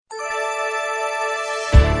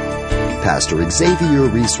Pastor Xavier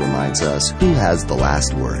Reese reminds us who has the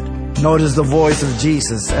last word. Notice the voice of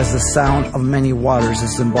Jesus as the sound of many waters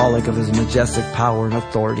is symbolic of his majestic power and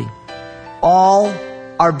authority. All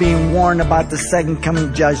are being warned about the second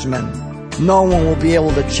coming judgment. No one will be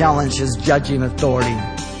able to challenge his judging authority.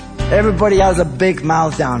 Everybody has a big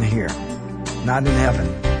mouth down here, not in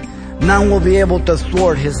heaven. None will be able to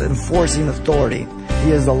thwart his enforcing authority.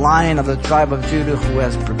 He is the Lion of the tribe of Judah who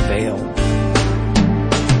has prevailed.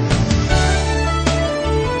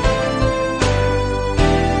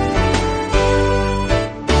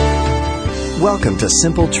 Welcome to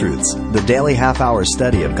Simple Truths, the daily half-hour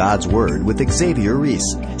study of God's Word with Xavier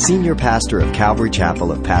Reese, Senior Pastor of Calvary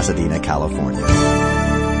Chapel of Pasadena, California.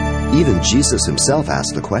 Even Jesus himself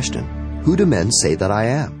asked the question, "Who do men say that I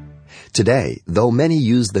am?" Today, though many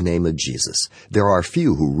use the name of Jesus, there are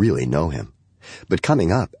few who really know him. But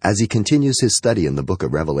coming up, as he continues his study in the book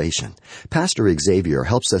of Revelation, Pastor Xavier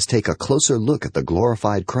helps us take a closer look at the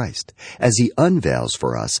glorified Christ as he unveils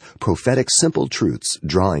for us prophetic simple truths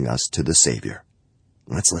drawing us to the Savior.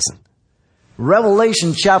 Let's listen.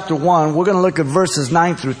 Revelation chapter 1, we're going to look at verses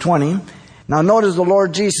 9 through 20. Now notice the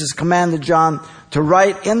Lord Jesus commanded John to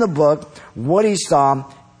write in the book what he saw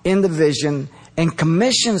in the vision and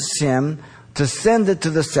commissions him to send it to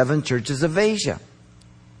the 7 churches of Asia.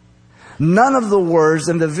 None of the words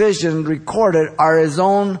in the vision recorded are his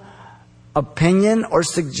own opinion or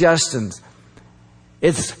suggestions.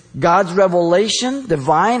 It's God's revelation,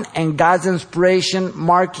 divine, and God's inspiration,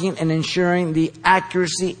 marking and ensuring the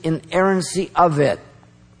accuracy and inerrancy of it.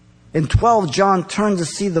 In 12, John turned to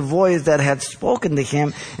see the voice that had spoken to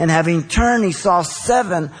him, and having turned, he saw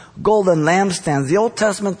 7 golden lampstands. The Old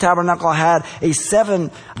Testament tabernacle had a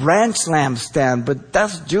 7-branch lampstand, but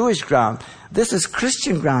that's Jewish ground. This is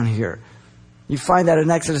Christian ground here. You find that in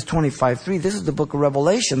Exodus 25:3. This is the book of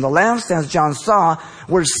Revelation. The lampstands John saw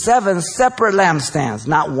were 7 separate lampstands,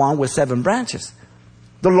 not one with 7 branches.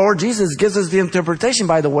 The Lord Jesus gives us the interpretation,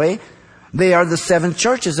 by the way. They are the 7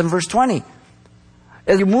 churches in verse 20.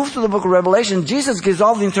 As you move to the book of Revelation, Jesus gives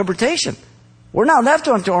all the interpretation. We're not left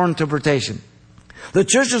to our own interpretation. The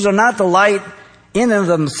churches are not the light in and of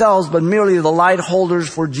themselves, but merely the light holders,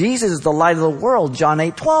 for Jesus is the light of the world, John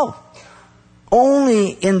 8:12.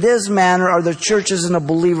 Only in this manner are the churches and the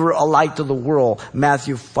believer a light to the world,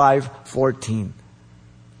 Matthew 5:14.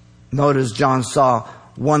 Notice John saw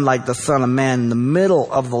one like the Son of Man in the middle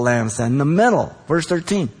of the lampstand, in the middle, verse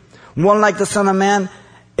 13. One like the Son of Man,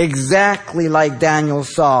 exactly like Daniel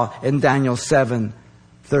saw in Daniel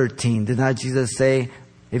 7:13. Did not Jesus say,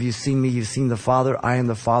 "If you've seen me, you've seen the Father. I and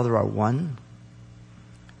the Father are one"?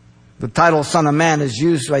 The title Son of Man is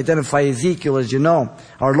used to identify Ezekiel, as you know.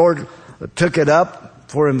 Our Lord took it up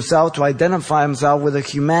for himself to identify himself with the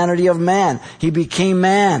humanity of man. He became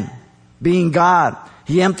man, being God.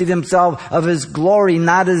 He emptied himself of his glory,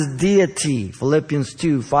 not his deity. Philippians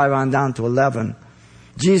 2:5 on down to 11.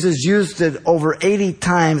 Jesus used it over 80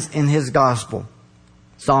 times in his gospel.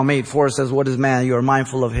 Psalm 8:4 says, "What is man? You are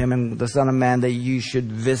mindful of him, and the Son of Man, that you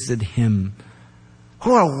should visit him."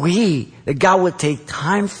 Who are we that God would take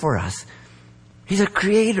time for us? He's a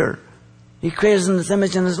creator. He created us in his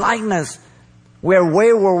image and his likeness. We are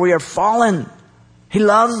wayward, we are fallen. He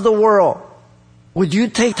loves the world. Would you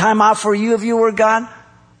take time out for you if you were God?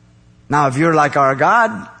 Now, if you're like our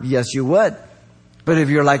God, yes, you would. But if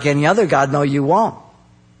you're like any other God, no, you won't.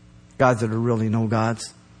 Gods that are really no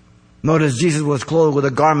gods. Notice Jesus was clothed with a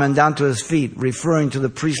garment down to his feet, referring to the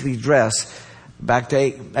priestly dress. Back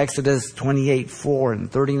to Exodus 28:4 and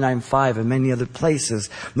 39:5 and many other places.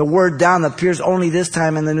 The word down appears only this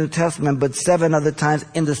time in the New Testament, but 7 other times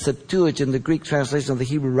in the Septuagint, the Greek translation of the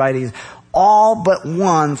Hebrew writings, all but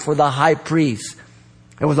one for the high priest.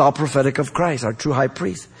 It was all prophetic of Christ, our true high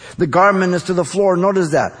priest. The garment is to the floor, notice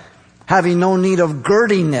that, having no need of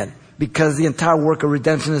girding it, because the entire work of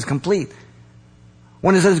redemption is complete.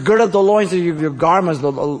 When it says, gird up the loins of your garments,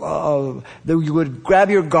 you would grab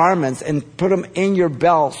your garments and put them in your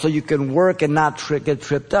belt so you can work and not get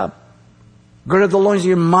tripped up. Gird up the loins of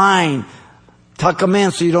your mind. Tuck them in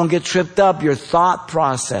so you don't get tripped up, your thought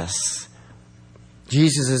process.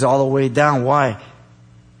 Jesus is all the way down. Why?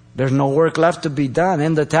 There's no work left to be done.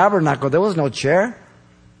 In the tabernacle, there was no chair.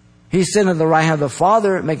 He's sitting at the right hand of the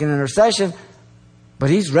Father, making intercession. But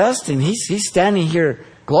he's resting. He's standing here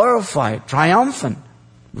glorified, triumphant.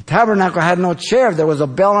 The tabernacle had no chair. There was a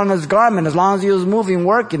bell on his garment. As long as he was moving,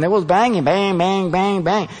 working, it was banging, bang, bang, bang,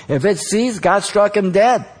 bang. If it ceased, God struck him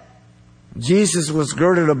dead. Jesus was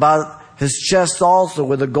girded about his chest also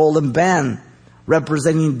with a golden band,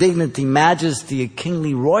 representing dignity, majesty, and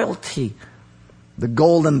kingly royalty. The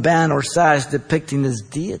golden band or sash depicting his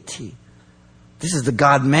deity. This is the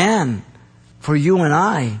God-man for you and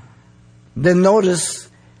I. Then notice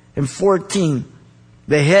in 14,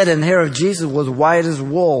 the head and hair of Jesus was white as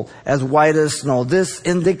wool, as white as snow. This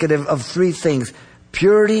indicative of three things: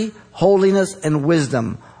 purity, holiness, and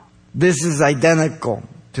wisdom. This is identical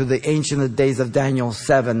to the Ancient of Days of Daniel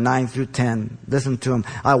 7, 9 through 10. Listen to him.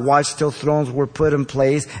 I watched till thrones were put in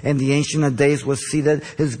place, and the Ancient of Days was seated.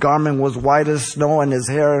 His garment was white as snow, and his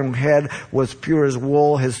hair and head was pure as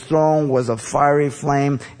wool. His throne was a fiery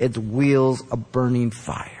flame, its wheels a burning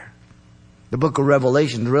fire. The book of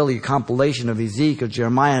Revelation is really a compilation of Ezekiel,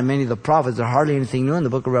 Jeremiah, and many of the prophets. There's hardly anything new in the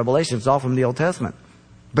book of Revelation. It's all from the Old Testament.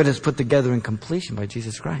 But it's put together in completion by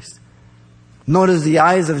Jesus Christ. Notice the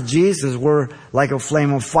eyes of Jesus were like a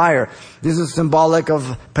flame of fire. This is symbolic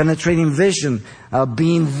of penetrating vision,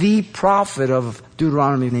 being the prophet of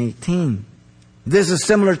Deuteronomy 18. This is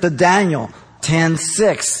similar to Daniel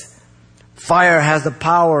 10:6. Fire has the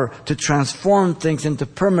power to transform things into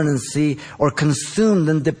permanency or consume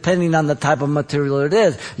them depending on the type of material it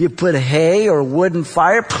is. You put hay or wood in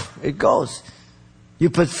fire, it goes. You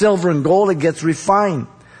put silver and gold, it gets refined.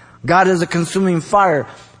 God is a consuming fire.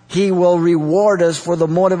 He will reward us for the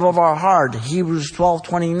motive of our heart. Hebrews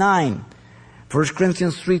 12:29. 1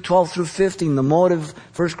 Corinthians 3:12 through 15. The motive,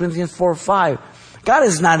 1 Corinthians 4:5. God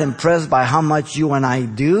is not impressed by how much you and I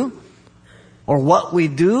do or what we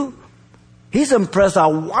do. He's impressed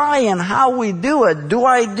on why and how we do it. Do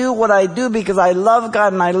I do what I do because I love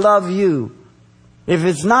God and I love you? If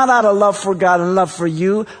it's not out of love for God and love for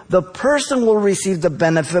you, the person will receive the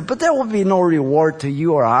benefit, but there will be no reward to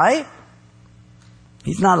you or I.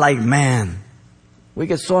 He's not like man. We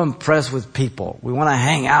get so impressed with people. We want to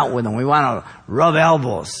hang out with them. We want to rub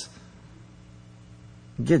elbows.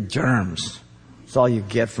 Get germs. That's all you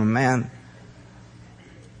get from man.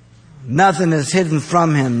 Nothing is hidden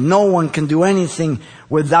from him. No one can do anything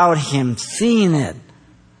without him seeing it.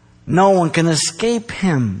 No one can escape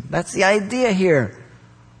him. That's the idea here.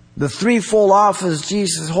 The threefold office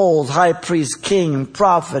Jesus holds, high priest, king, and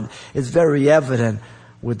prophet, is very evident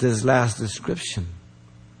with this last description.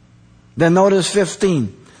 Then notice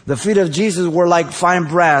 15. The feet of Jesus were like fine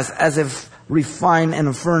brass, as if refined in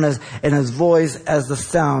a furnace, and his voice as the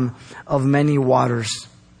sound of many waters.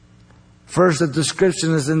 First, the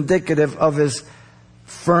description is indicative of his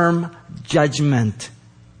firm judgment.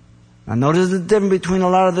 Now notice the difference between a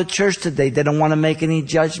lot of the church today. They don't want to make any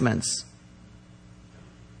judgments.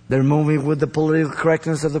 They're moving with the political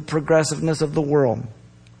correctness of the progressiveness of the world.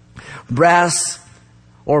 Brass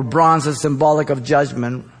or bronze is symbolic of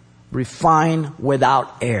judgment, refined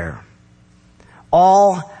without error.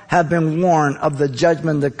 All have been warned of the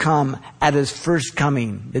judgment to come at his first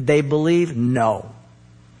coming. Did they believe? No.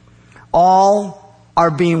 All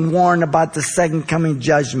are being warned about the second coming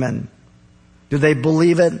judgment. Do they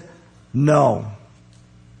believe it? No.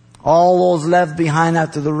 All those left behind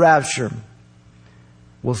after the rapture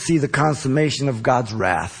will see the consummation of God's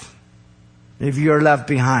wrath. If you're left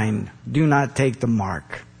behind, do not take the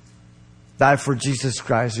mark. Die for Jesus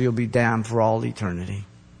Christ, or you'll be damned for all eternity.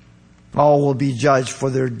 All will be judged for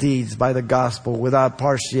their deeds by the gospel without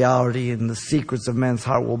partiality, and the secrets of men's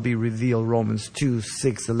heart will be revealed. Romans 2,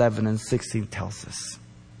 6, 11, and 16 tells us.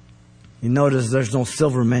 You notice there's no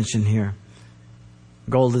silver mentioned here.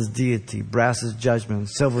 Gold is deity, brass is judgment,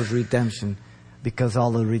 silver is redemption, because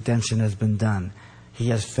all the redemption has been done. He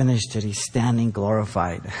has finished it. He's standing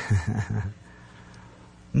glorified.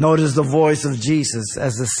 Notice the voice of Jesus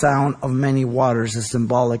as the sound of many waters is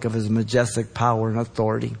symbolic of his majestic power and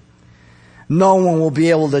authority. No one will be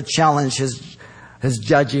able to challenge his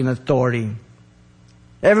judging authority.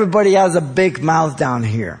 Everybody has a big mouth down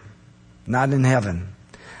here, not in heaven.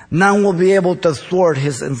 None will be able to thwart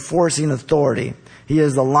his enforcing authority. He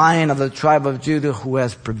is the Lion of the tribe of Judah who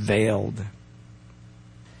has prevailed.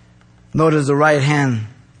 Notice the right hand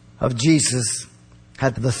of Jesus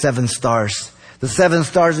had the 7 stars. The 7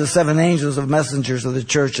 stars, the 7 angels of messengers of the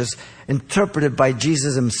churches, interpreted by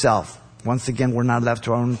Jesus himself. Once again, we're not left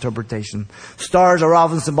to our own interpretation. Stars are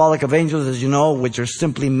often symbolic of angels, as you know, which are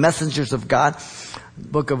simply messengers of God.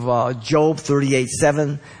 Book of Job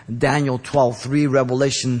 38:7, Daniel 12:3,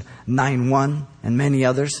 Revelation 9:1, and many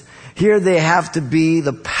others. Here they have to be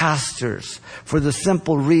the pastors, for the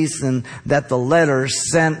simple reason that the letters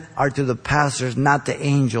sent are to the pastors, not the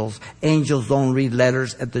angels. Angels don't read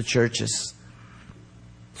letters at the churches.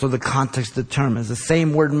 So the context determines. The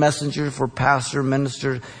same word messenger for pastor,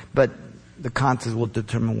 minister, but the context will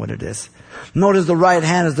determine what it is. Notice the right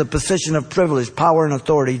hand is the position of privilege, power, and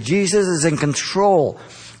authority. Jesus is in control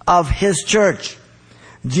of his church.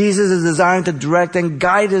 Jesus is desiring to direct and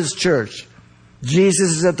guide his church.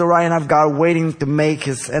 Jesus is at the right hand of God, waiting to make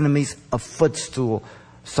his enemies a footstool.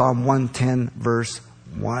 Psalm 110, verse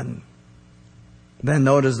 1. Then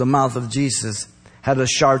notice the mouth of Jesus had a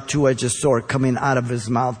sharp two-edged sword coming out of his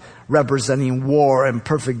mouth, representing war and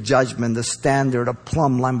perfect judgment, the standard, a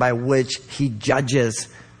plumb line by which he judges.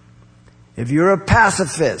 If you're a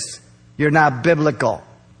pacifist, you're not biblical.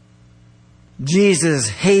 Jesus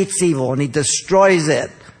hates evil and he destroys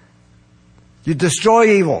it. You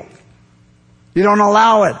destroy evil. You don't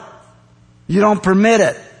allow it. You don't permit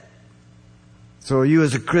it. So you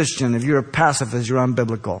as a Christian, if you're a pacifist, you're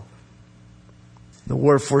unbiblical. The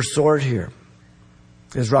word for sword here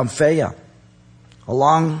is Ramphea, a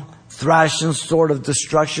long thrashing sword of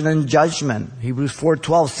destruction and judgment. Hebrews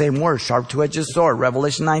 4:12, same word, sharp two-edged sword.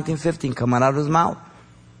 Revelation 19:15, coming out of his mouth.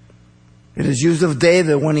 It is used of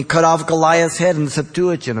David when he cut off Goliath's head in the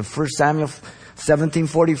Septuagint of 1 Samuel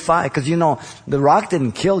 17:45. Because the rock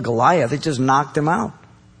didn't kill Goliath, it just knocked him out.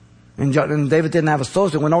 And David didn't have a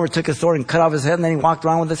sword, so he went over, took his sword and cut off his head, and then he walked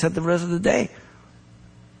around with his head the rest of the day.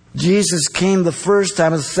 Jesus came the first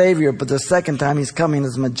time as Savior, but the second time he's coming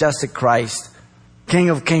as majestic Christ, King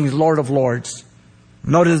of kings, Lord of lords.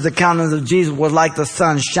 Notice the countenance of Jesus was like the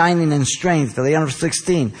sun, shining in strength. At the end of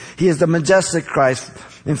 16, he is the majestic Christ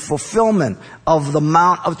in fulfillment of the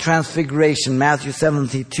Mount of Transfiguration, Matthew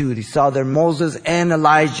 72. He saw there Moses and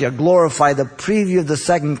Elijah glorify the preview of the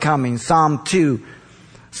second coming. Psalm 2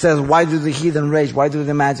 says, why do the heathen rage? Why do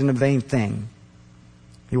they imagine a vain thing?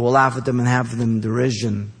 He will laugh at them and have them in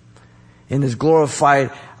derision. In his glorified,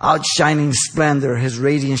 outshining splendor, his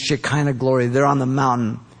radiant Shekinah glory, there on the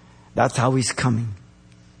mountain. That's how he's coming.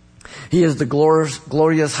 He is the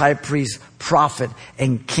glorious high priest, prophet,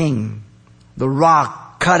 and king. The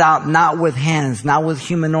rock cut out not with hands, not with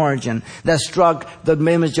human origin, that struck the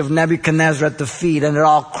image of Nebuchadnezzar at the feet, and it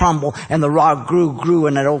all crumbled, and the rock grew,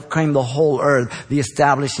 and it overcame the whole earth, the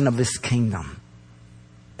establishing of his kingdom.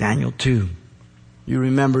 Daniel 2. You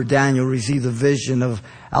remember Daniel received a vision of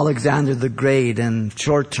Alexander the Great, and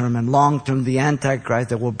short-term and long-term the Antichrist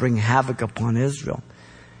that will bring havoc upon Israel.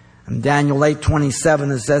 In Daniel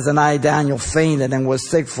 8:27 it says, and I, Daniel, fainted and was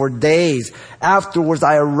sick for days. Afterwards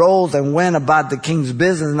I arose and went about the king's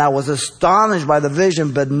business, and I was astonished by the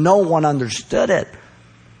vision, but no one understood it.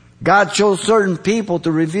 God chose certain people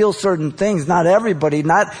to reveal certain things. Not everybody.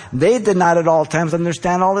 They did not at all times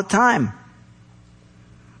understand all the time.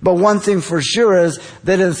 But one thing for sure is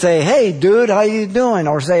they didn't say, hey dude, how you doing?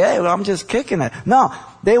 Or say, hey, well, I'm just kicking it. No,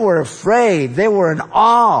 they were afraid. They were in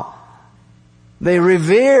awe. They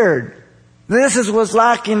revered. This is what's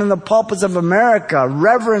lacking in the pulpits of America.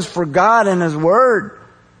 Reverence for God and His Word.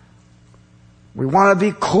 We want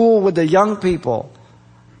to be cool with the young people.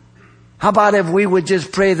 How about if we would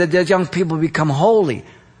just pray that the young people become holy,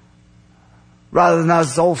 rather than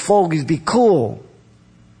us old fogies be cool?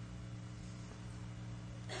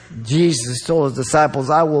 Jesus told his disciples,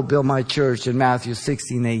 I will build my church in Matthew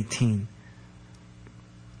 16:18.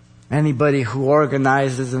 Anybody who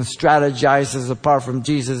organizes and strategizes apart from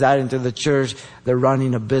Jesus adding to the church, they're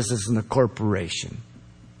running a business and a corporation.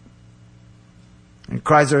 In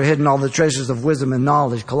Christ are hidden all the treasures of wisdom and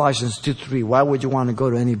knowledge, Colossians 2:3. Why would you want to go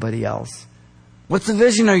to anybody else? What's the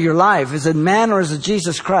vision of your life? Is it man or is it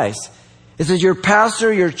Jesus Christ? Is it your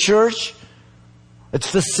pastor, your church? It's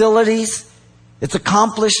facilities? It's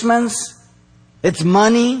accomplishments? It's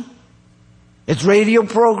money? It's radio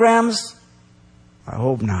programs? I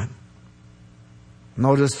hope not.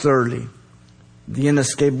 Notice thirdly, the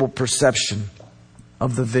inescapable perception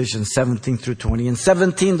of the vision, 17 through 20. In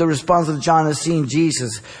 17, the response of John as seeing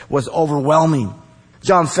Jesus was overwhelming.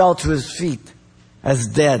 John fell to his feet as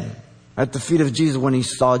dead at the feet of Jesus when he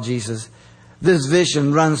saw Jesus. This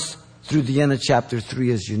vision runs through the end of chapter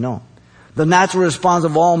 3, as you know. The natural response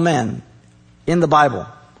of all men in the Bible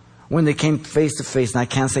when they came face to face, and I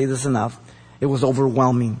can't say this enough, it was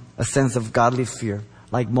overwhelming, a sense of godly fear,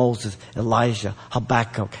 like Moses, Elijah,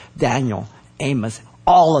 Habakkuk, Daniel, Amos,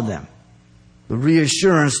 all of them. The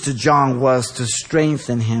reassurance to John was to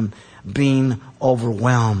strengthen him, being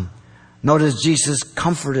overwhelmed. Notice Jesus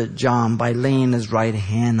comforted John by laying his right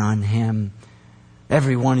hand on him.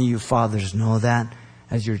 Every one of you fathers know that.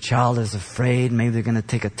 As your child is afraid, maybe they're going to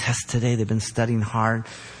take a test today. They've been studying hard.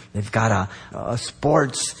 They've got a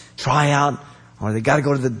sports tryout, or they got to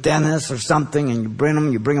go to the dentist or something, and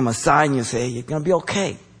you bring them aside and you say, you're going to be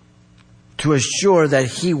okay. To assure that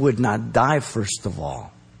he would not die first of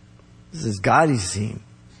all. This is God he's seen.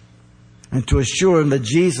 And to assure him that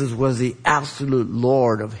Jesus was the absolute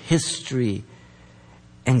Lord of history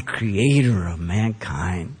and creator of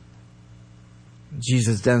mankind.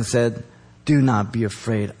 Jesus then said, do not be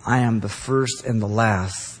afraid. I am the first and the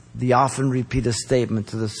last the often repeated statement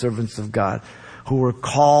to the servants of God who were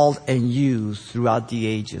called and used throughout the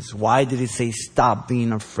ages. Why did he say stop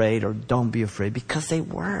being afraid or don't be afraid? Because they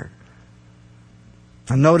were.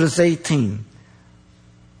 And notice 18.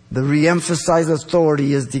 The re-emphasized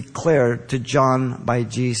authority is declared to John by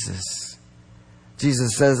Jesus.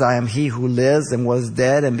 Jesus says, I am he who lives and was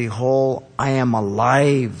dead, and behold, I am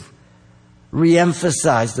alive.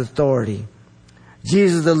 Re-emphasized authority.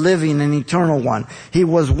 Jesus, the living and eternal one. He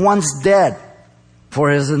was once dead, for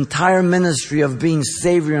his entire ministry of being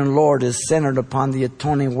Savior and Lord is centered upon the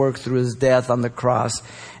atoning work through his death on the cross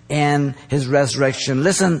and his resurrection.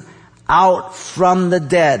 Listen, out from the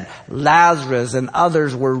dead, Lazarus and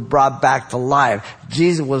others were brought back to life.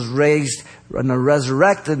 Jesus was raised in a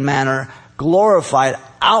resurrected manner, glorified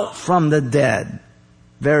out from the dead.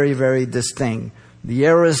 Very, very distinct. The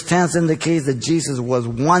aorist tense indicates that Jesus was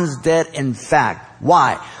once dead in fact.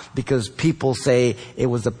 Why? Because people say it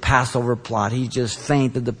was a Passover plot. He just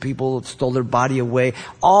fainted. The people stole their body away.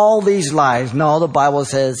 All these lies. No, the Bible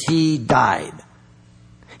says he died.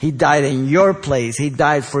 He died in your place. He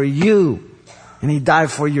died for you. And he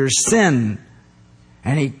died for your sin.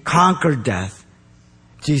 And he conquered death.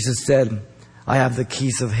 Jesus said, I have the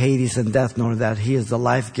keys of Hades and death, nor that he is the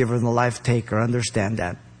life giver and the life taker. Understand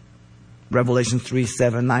that. Revelation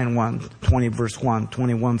 3:7, 9, 1, 20 verse 1,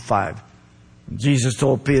 21, 5. Jesus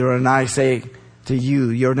told Peter, and I say to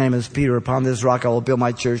you, your name is Peter. Upon this rock I will build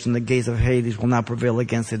my church, and the gates of Hades will not prevail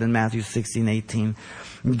against it, in Matthew 16:18.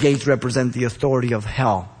 Gates represent the authority of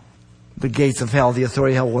hell. The gates of hell, the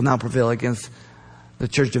authority of hell will not prevail against the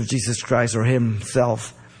church of Jesus Christ or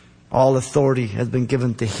himself. All authority has been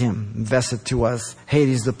given to him, invested to us.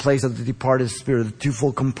 Hades, the place of the departed spirit, the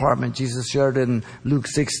twofold compartment. Jesus shared it in Luke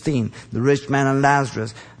 16. The rich man and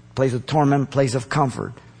Lazarus, place of torment, place of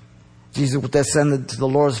comfort. Jesus descended to the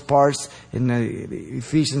lowest parts in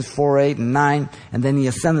Ephesians 4:8 and 9, and then he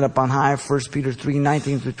ascended up on high. 1 Peter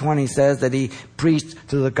 3:19 through 20 says that he preached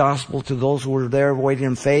to the gospel to those who were there waiting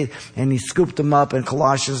in faith, and he scooped them up. In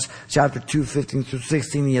Colossians chapter 2:15 through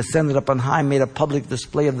 16, he ascended up on high, made a public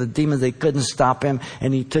display of the demons. They couldn't stop him,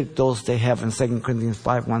 and he took those to heaven. 2 Corinthians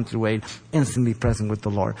 5:1 through 8, instantly present with the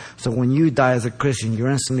Lord. So when you die as a Christian, you're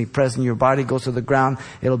instantly present. Your body goes to the ground.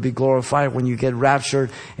 It'll be glorified when you get raptured,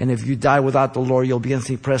 and if you die without the Lord, you'll be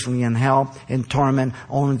instantly presently in hell, in torment,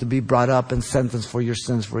 only to be brought up and sentenced for your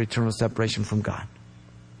sins for eternal separation from God.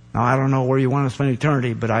 Now, I don't know where you want to spend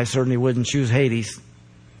eternity, but I certainly wouldn't choose Hades.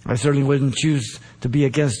 I certainly wouldn't choose to be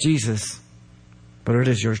against Jesus. But it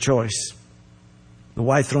is your choice. The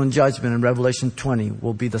white throne judgment in Revelation 20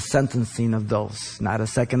 will be the sentencing of those, not a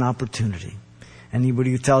second opportunity. Anybody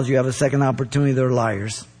who tells you have a second opportunity, they're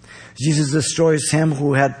liars. Jesus destroys him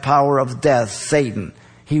who had power of death, Satan.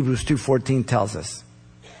 Hebrews 2:14 tells us.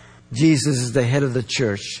 Jesus is the head of the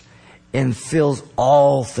church and fills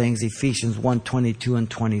all things, Ephesians 1:22 and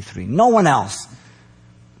 23. No one else.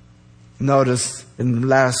 Notice in the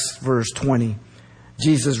last verse 20,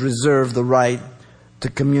 Jesus reserved the right to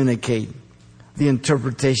communicate the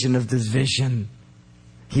interpretation of this vision.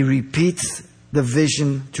 He repeats the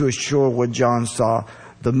vision to assure what John saw.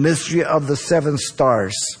 The mystery of the 7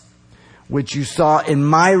 stars, which you saw in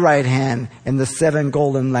my right hand, and the 7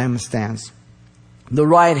 golden lampstands. The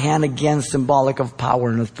right hand, again, symbolic of power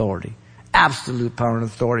and authority. Absolute power and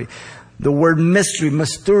authority. The word mystery,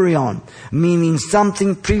 mysterion, meaning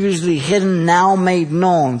something previously hidden, now made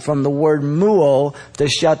known, from the word muo, to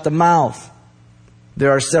shut the mouth.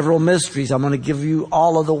 There are several mysteries. I'm going to give you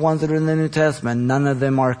all of the ones that are in the New Testament. None of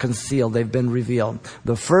them are concealed. They've been revealed.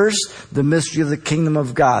 The first, the mystery of the kingdom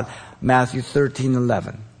of God. Matthew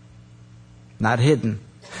 13:11. Not hidden.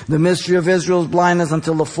 The mystery of Israel's blindness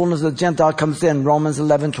until the fullness of the Gentile comes in. Romans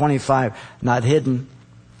 11:25. Not hidden.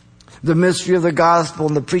 The mystery of the gospel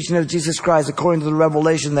and the preaching of Jesus Christ according to the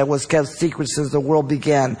revelation that was kept secret since the world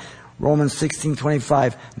began. Romans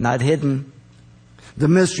 16:25. Not hidden. The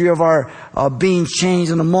mystery of our being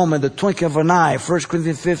changed in a moment, the twinkling of an eye. 1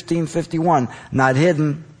 Corinthians 15:51. Not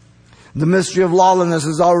hidden. The mystery of lawlessness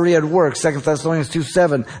is already at work. 2 Thessalonians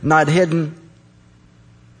 2:7. Not hidden.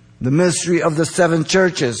 The mystery of the 7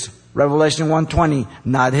 churches. Revelation 1:20.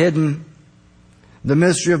 Not hidden. The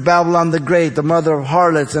mystery of Babylon the Great, the mother of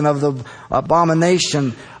harlots and of the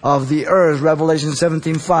abomination of the earth. Revelation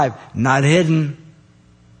 17:5. Not hidden.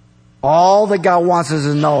 All that God wants us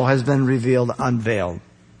to know has been revealed, unveiled.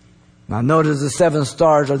 Now notice the 7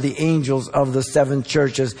 stars are the angels of the 7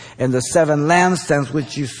 churches, and the 7 lampstands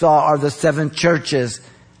which you saw are the 7 churches.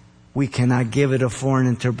 We cannot give it a foreign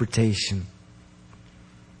interpretation.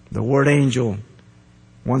 The word angel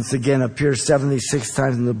once again appears 76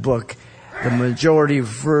 times in the book. The majority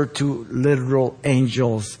refer to literal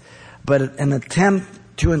angels. But an attempt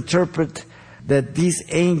to interpret that these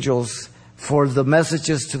angels for the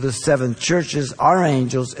messages to the 7 churches are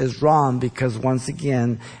angels is wrong, because once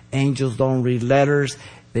again, angels don't read letters.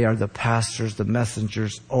 They are the pastors, the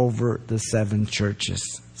messengers over the 7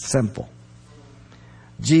 churches. Simple.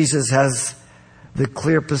 Jesus has the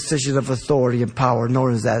clear position of authority and power.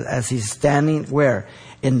 Notice that as he's standing where?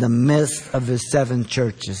 In the midst of his 7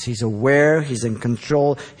 churches. He's aware, he's in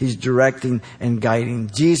control, he's directing and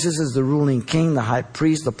guiding. Jesus is the ruling king, the high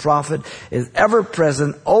priest, the prophet, is ever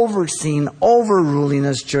present, overseeing, overruling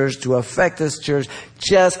his church to affect his church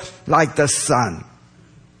just like the sun.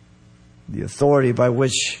 The authority by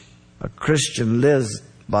which a Christian lives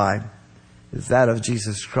by is that of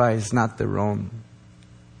Jesus Christ, not their own.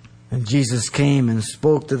 And Jesus came and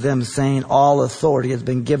spoke to them, saying, all authority has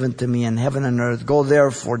been given to me in heaven and earth. Go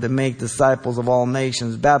therefore to make disciples of all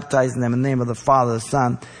nations, baptizing them in the name of the Father, the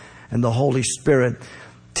Son, and the Holy Spirit,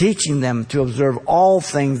 teaching them to observe all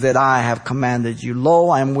things that I have commanded you. Lo,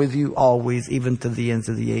 I am with you always, even to the ends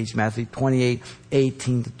of the age. Matthew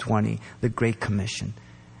 28:18-20, the Great Commission.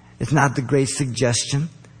 It's not the great suggestion.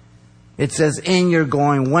 It says, in your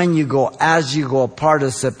going, when you go, as you go, a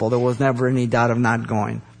participle. There was never any doubt of not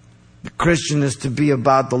going. The Christian is to be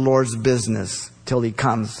about the Lord's business till He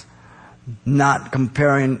comes. Not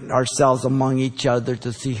comparing ourselves among each other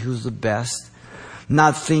to see who's the best.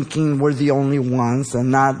 Not thinking we're the only ones, and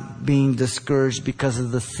not being discouraged because of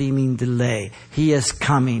the seeming delay. He is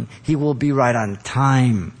coming. He will be right on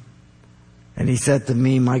time. And He said to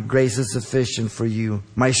me, my grace is sufficient for you.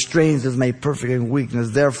 My strength is made perfect in weakness.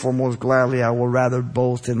 Therefore, most gladly I will rather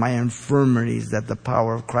boast in my infirmities, that the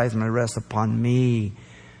power of Christ may rest upon me.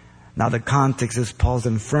 Now the context is Paul's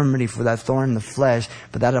infirmity for that thorn in the flesh,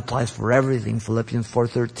 but that applies for everything. Philippians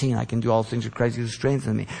 4:13, I can do all things through Christ who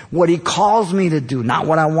strengthens me. What He calls me to do, not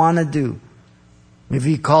what I want to do. If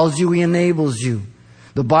He calls you, He enables you.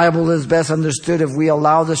 The Bible is best understood if we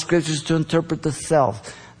allow the Scriptures to interpret the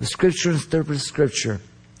self. The Scripture interprets Scripture.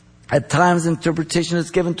 At times interpretation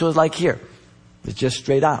is given to us like here. It's just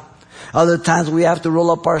straight out. Other times we have to roll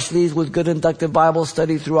up our sleeves with good inductive Bible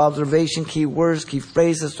study through observation, key words, key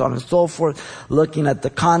phrases, so on and so forth, looking at the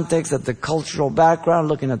context, at the cultural background,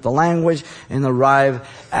 looking at the language, and arrive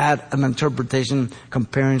at an interpretation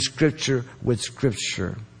comparing Scripture with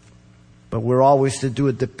Scripture. But we're always to do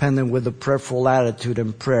it dependent with a prayerful attitude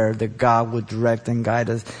and prayer that God would direct and guide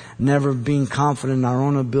us, never being confident in our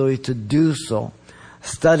own ability to do so.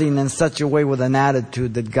 Studying in such a way with an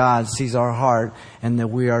attitude that God sees our heart and that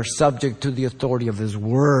we are subject to the authority of His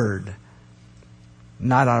Word,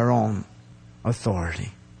 not our own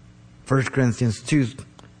authority. 1 Corinthians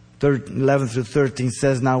 2:11-13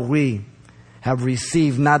 says, now we have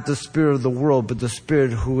received not the spirit of the world, but the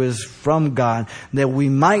Spirit who is from God, that we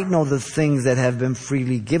might know the things that have been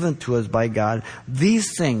freely given to us by God.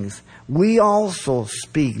 These things we also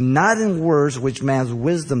speak, not in words which man's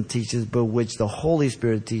wisdom teaches, but which the Holy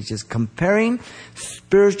Spirit teaches, comparing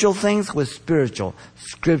spiritual things with spiritual.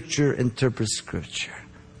 Scripture interprets Scripture.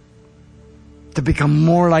 To become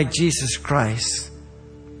more like Jesus Christ,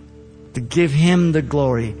 to give Him the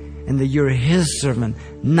glory, and that you're His servant,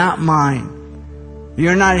 not mine.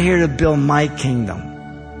 You're not here to build my kingdom.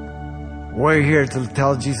 We're here to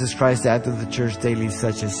tell Jesus Christ that to the church daily,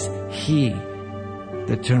 such as He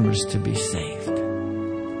determines to be saved.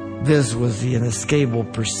 This was the inescapable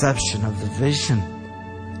perception of the vision.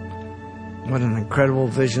 What an incredible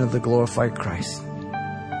vision of the glorified Christ.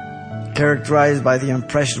 Characterized by the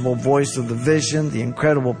impressionable voice of the vision, the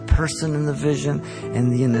incredible person in the vision,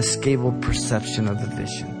 and the inescapable perception of the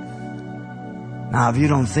vision. Now, if you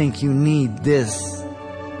don't think you need this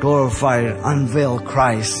glorified, unveiled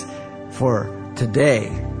Christ for today,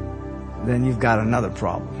 then you've got another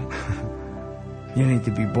problem. You need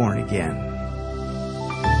to be born again.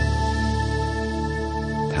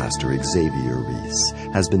 Pastor Xavier Reese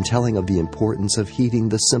has been telling of the importance of heeding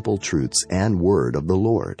the simple truths and word of the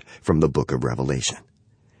Lord from the book of Revelation.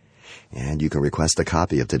 And you can request a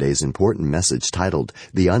copy of today's important message titled,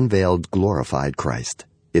 The Unveiled Glorified Christ.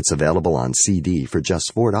 It's available on CD for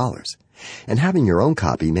just $4. And having your own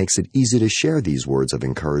copy makes it easy to share these words of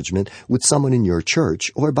encouragement with someone in your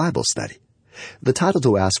church or Bible study. The title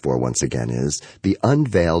to ask for once again is The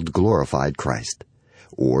Unveiled Glorified Christ.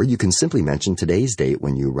 Or you can simply mention today's date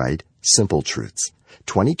when you write Simple Truths,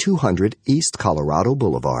 2200 East Colorado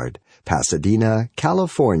Boulevard, Pasadena,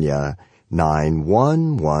 California,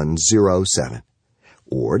 91107.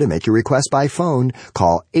 Or to make your request by phone,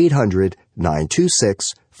 call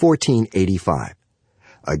 800-926-1485.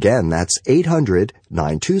 Again, that's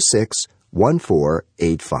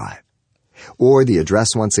 800-926-1485. Or the address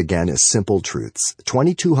once again is Simple Truths,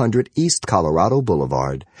 2200 East Colorado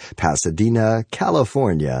Boulevard, Pasadena,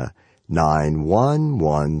 California,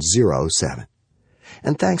 91107.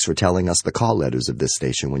 And thanks for telling us the call letters of this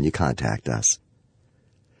station when you contact us.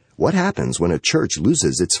 What happens when a church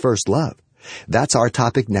loses its first love? That's our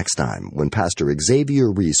topic next time when Pastor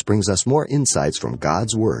Xavier Reese brings us more insights from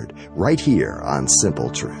God's Word right here on Simple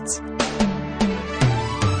Truths.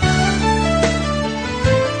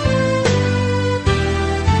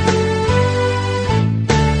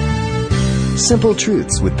 Simple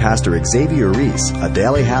Truths with Pastor Xavier Reese, a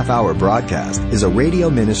daily half-hour broadcast, is a radio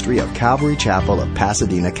ministry of Calvary Chapel of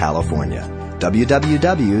Pasadena, California.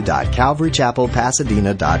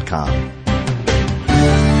 www.calvarychapelpasadena.com.